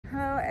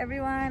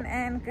everyone,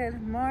 and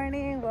good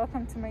morning.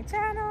 Welcome to my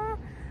channel.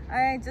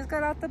 I just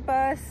got off the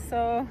bus,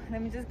 so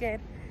let me just get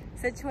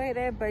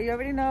situated, but you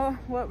already know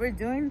what we're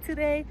doing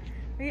today.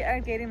 We are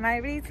getting my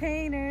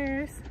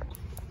retainers.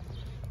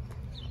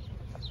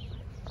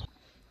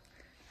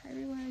 Hi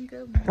everyone,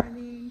 good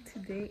morning.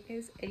 Today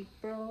is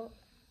April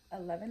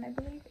 11, I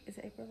believe. Is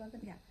it April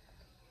 11? Yeah,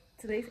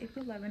 today's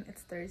April 11.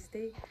 It's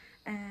Thursday,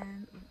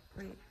 and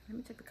wait, let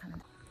me check the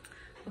calendar.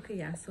 Okay,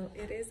 yeah, so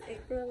it is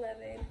April 11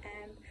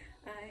 and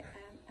I am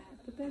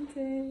at the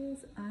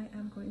dentist. I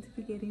am going to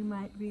be getting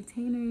my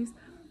retainers.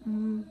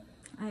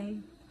 I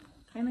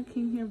kind of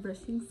came here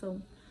brushing,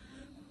 so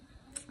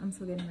I'm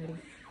still getting ready.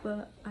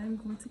 But I'm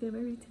going to get my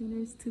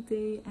retainers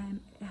today, and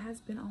it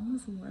has been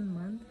almost 1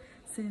 month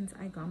since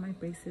I got my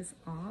braces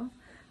off.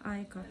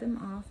 I got them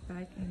off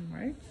back in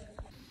March.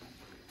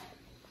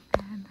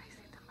 And I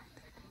see them right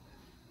there.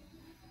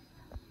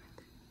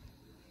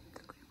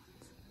 The green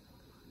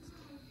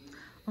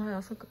ones. Oh, I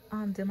also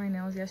did my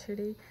nails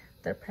yesterday.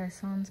 They're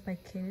press-ons by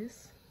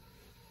Kiss.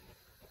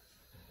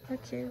 They're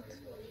cute.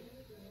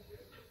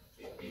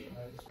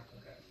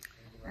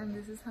 And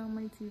this is how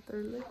my teeth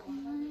are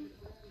looking.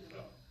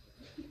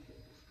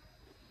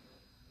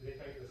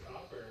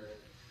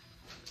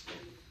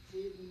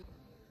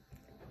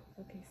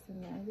 Okay, so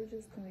now we're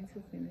just going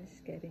to finish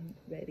getting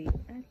ready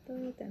at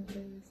the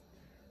dentist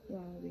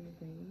while we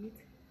wait.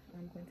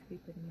 I'm going to be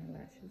putting my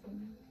lashes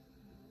on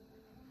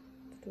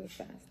to do it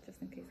fast,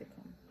 just in case they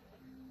come.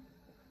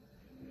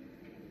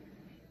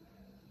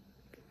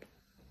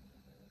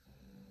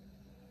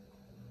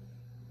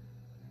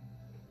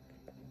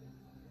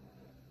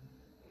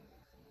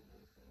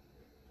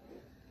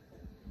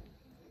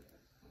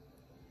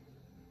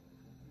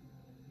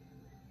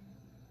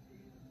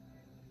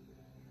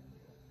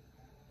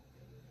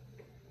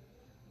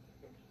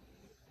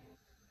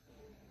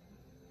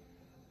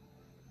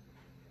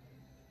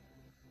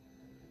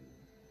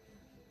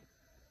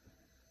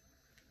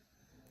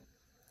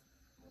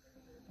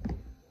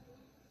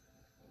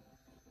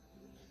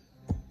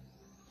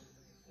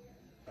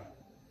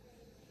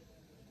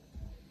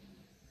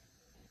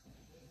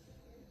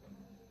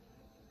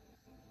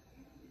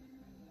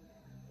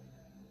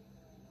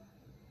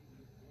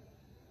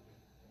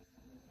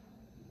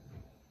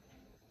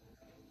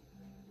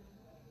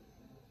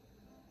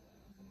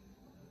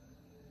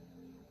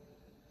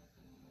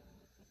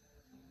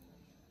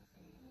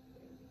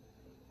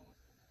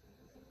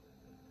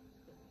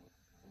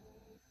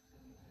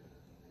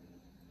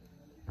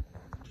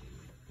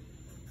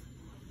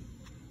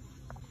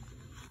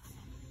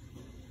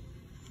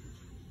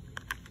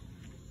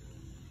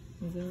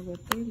 These are what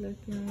they look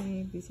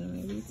like. These are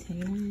my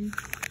retainers.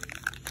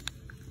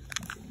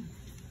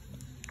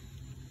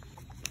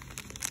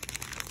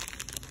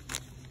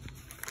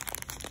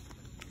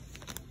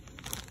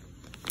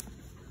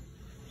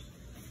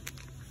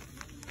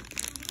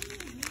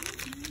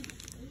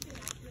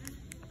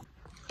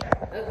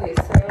 Okay,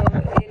 so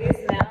it is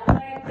now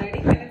like 30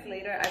 minutes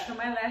later. I put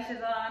my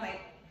lashes on.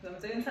 I'm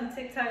doing some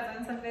TikToks,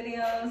 doing some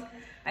videos.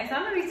 I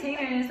saw my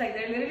retainers, like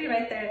they're literally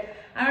right there.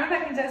 I don't know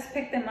if I can just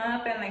pick them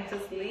up and like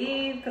just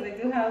leave because I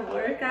do have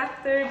work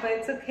after, but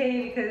it's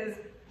okay because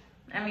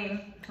I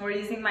mean, we're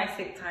using my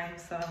sick time,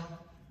 so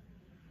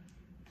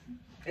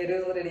it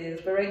is what it is.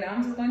 But right now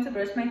I'm just going to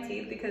brush my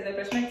teeth because I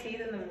brush my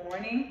teeth in the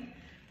morning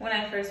when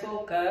I first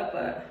woke up,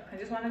 but I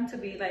just want them to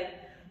be like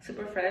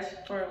super fresh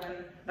for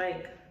when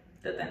like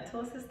the dental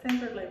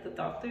assistant or like the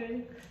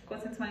doctor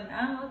goes into my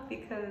mouth,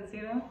 because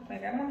you know,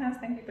 like I don't have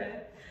stinky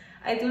breath.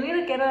 I do need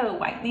to get a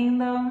whitening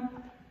though.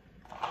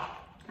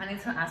 I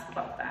need to ask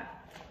about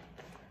that.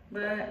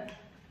 But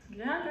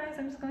yeah, guys,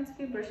 I'm just going to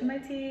be brushing my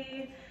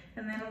teeth,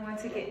 and then I'm going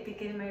to be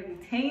getting my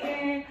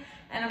retainer,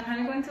 and I'm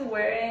kind of going to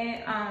wear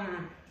it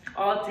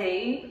all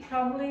day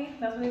probably.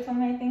 That's what they told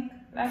me, I think,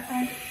 last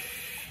time.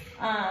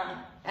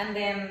 And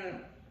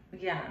then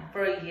yeah,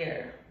 for a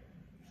year.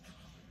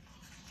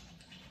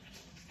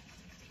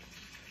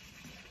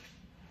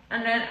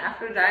 And then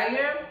after that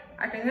year,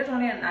 I think there's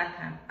only a night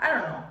time. I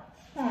don't know.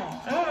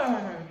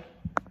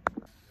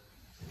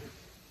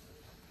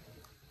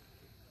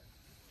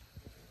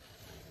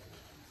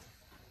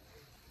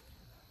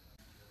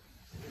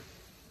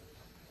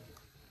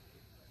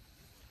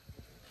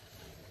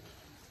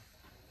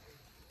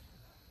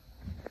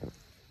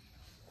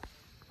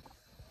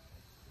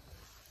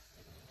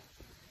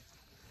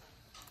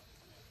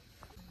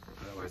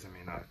 Otherwise, it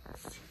may not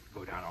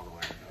go down all the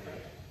way.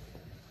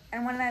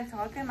 And when I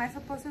talk, am I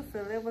supposed to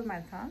fill it with my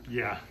tongue?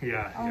 Yeah.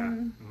 You're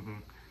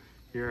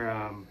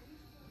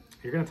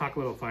gonna talk a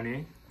little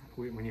funny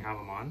when you have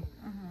them on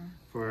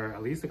for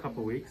at least a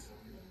couple weeks.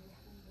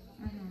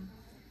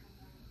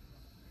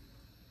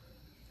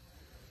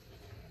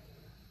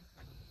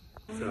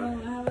 So, I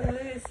have a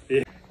list.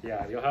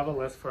 yeah, you'll have a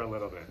list for a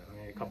little bit, I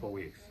mean, a couple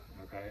weeks.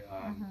 Okay.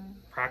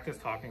 Practice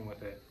talking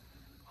with it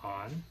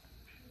on.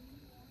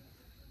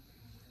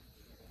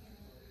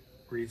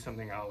 Read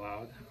something out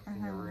loud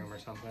in your room or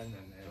something,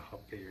 and it'll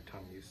help get your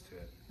tongue used to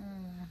it.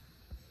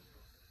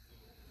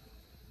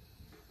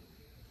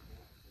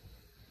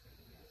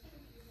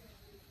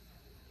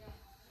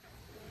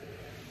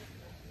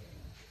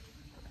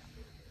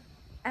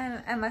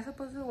 And am I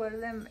supposed to wear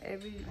them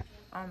every,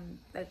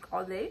 like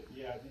all day?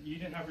 Yeah, you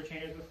didn't have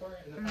retainers before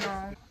in the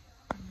past?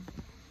 No.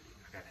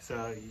 Okay,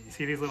 so you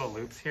see these little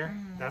loops here?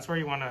 That's where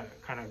you want to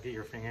kind of get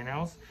your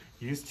fingernails.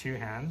 Use 2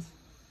 hands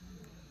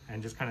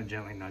and just kind of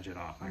gently nudge it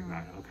off like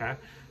that, okay?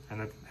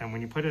 And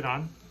when you put it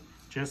on,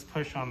 just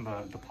push on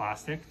the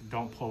plastic.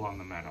 Don't pull on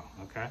the metal,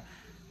 okay?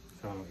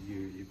 So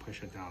you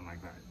push it down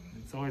like that.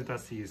 It's always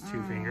best to use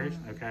 2 fingers,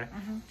 okay?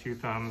 2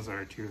 thumbs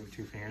or two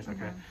fingers,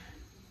 okay?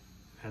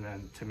 And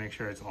then to make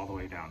sure it's all the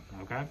way down,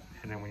 okay?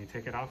 And then when you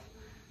take it off,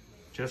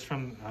 just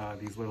from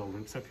these little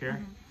loops up here,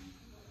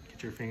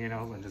 get your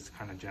fingernails and just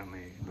kind of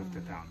gently lift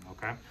it down,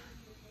 okay?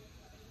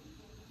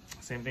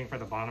 Same thing for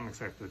the bottom,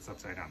 except it's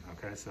upside down,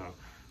 okay? So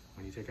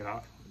when you take it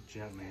off,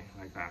 gently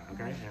like that,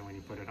 okay? And when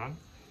you put it on,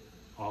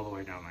 all the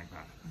way down like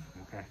that,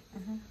 okay?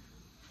 It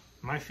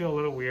might feel a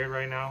little weird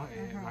right now.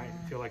 It might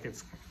feel like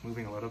it's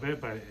moving a little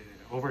bit, but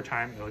over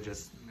time, it'll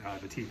just,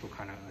 the teeth will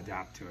kind of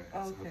adapt to it,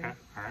 okay?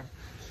 All right?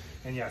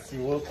 And yes,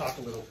 you will talk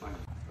a little fun.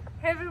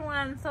 Hey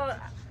everyone, so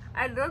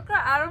I just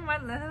got out of my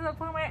dentist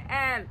appointment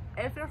and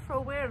it feels so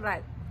weird,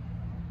 like,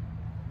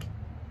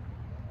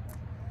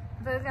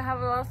 so you can have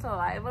a lot of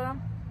saliva.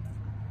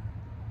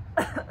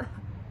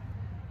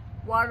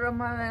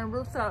 Watermelon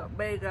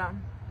rutabaga.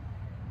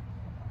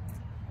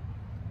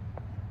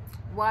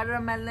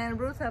 Watermelon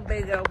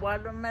rutabaga.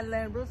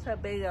 Watermelon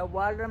rutabaga.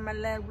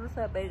 Watermelon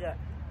rutabaga.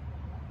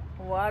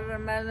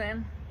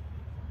 Watermelon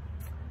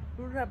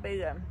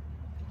rutabaga.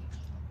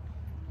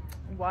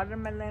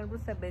 Watermelon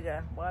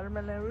rutabaga.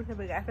 Watermelon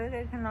rutabaga. I feel like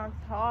I cannot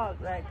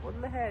talk. Like, what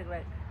the heck?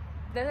 Like,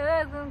 the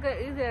heck is gonna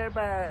get easier,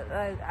 but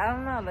like, I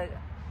don't know. Like,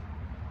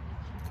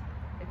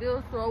 it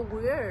feels so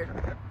weird.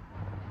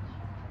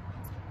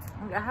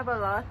 I have a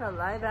lot of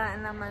saliva,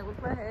 and I'm like,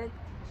 what the heck?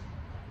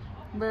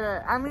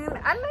 But I mean,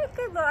 I like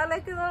it though. I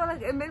like it though.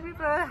 Like, it makes me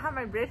feel like I have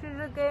my braces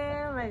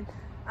again. Like,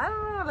 I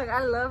don't know. Like,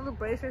 I love the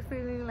braces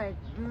feeling. Like,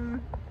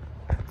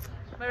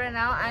 But right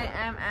now, I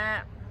am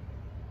at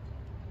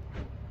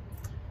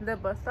the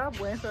bus stop,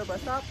 waiting for the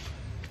bus stop.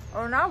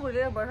 Or not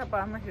really a bus stop,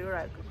 but I'm here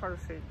like across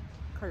the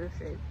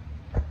street.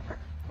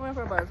 Waiting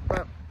for a bus,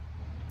 but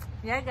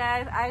yeah,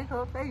 guys, I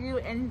hope that you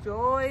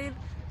enjoyed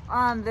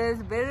this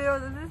video.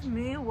 This is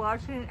me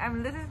watching. I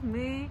mean, this is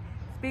me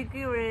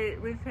speaking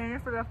returning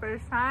for the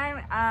first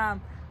time.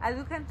 As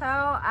you can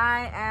tell,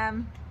 I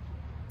am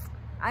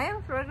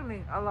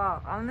struggling a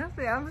lot.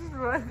 Honestly, I'm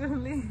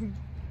struggling.